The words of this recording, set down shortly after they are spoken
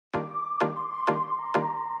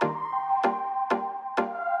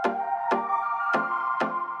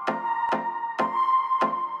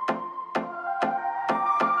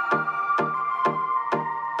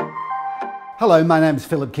Hello, my name's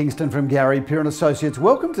Phillip Kingston from Gary Peer & Associates.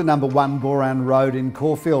 Welcome to number 1 Booran Road in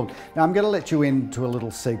Caulfield. Now I'm going to let you into a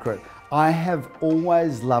little secret. I have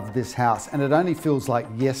always loved this house and it only feels like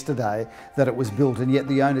yesterday that it was built, and yet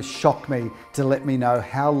the owner shocked me to let me know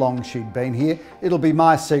how long she'd been here. It'll be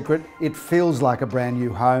my secret. It feels like a brand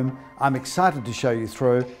new home. I'm excited to show you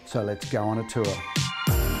through, so let's go on a tour.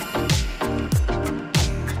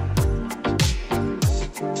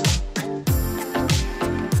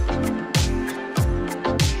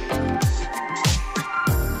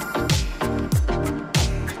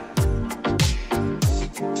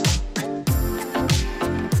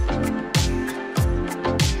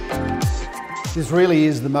 This really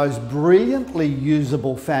is the most brilliantly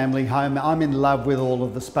usable family home. I'm in love with all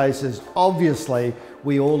of the spaces. Obviously,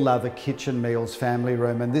 we all love a kitchen meals family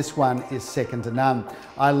room, and this one is second to none.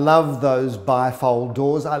 I love those bifold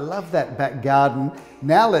doors. I love that back garden.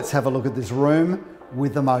 Now let's have a look at this room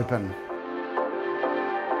with them open.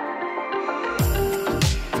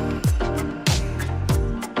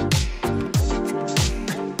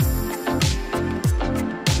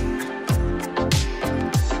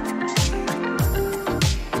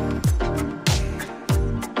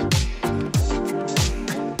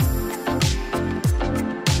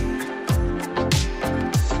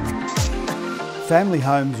 Family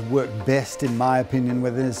homes work best, in my opinion,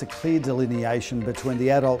 where there's a clear delineation between the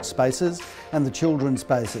adult spaces and the children's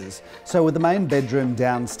spaces. So with the main bedroom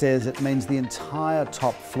downstairs, it means the entire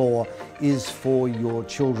top floor is for your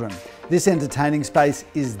children. This entertaining space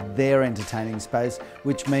is their entertaining space,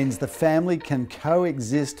 which means the family can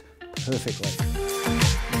coexist perfectly.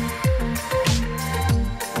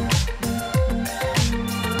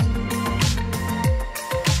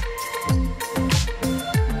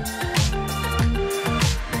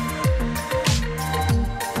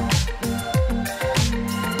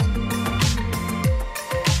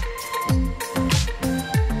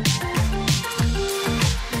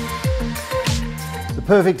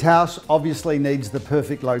 The perfect house obviously needs the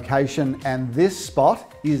perfect location, and this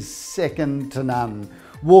spot is second to none.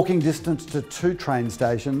 Walking distance to 2 train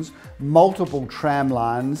stations, multiple tram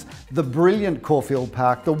lines, the brilliant Caulfield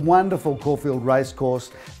Park, the wonderful Caulfield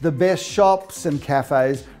Racecourse, the best shops and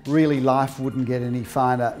cafes. Really, life wouldn't get any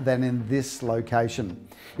finer than in this location.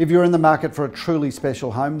 If you're in the market for a truly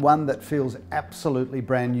special home, one that feels absolutely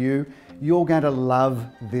brand new, you're going to love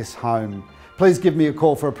this home. Please give me a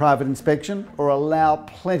call for a private inspection or allow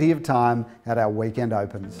plenty of time at our weekend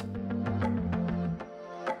opens.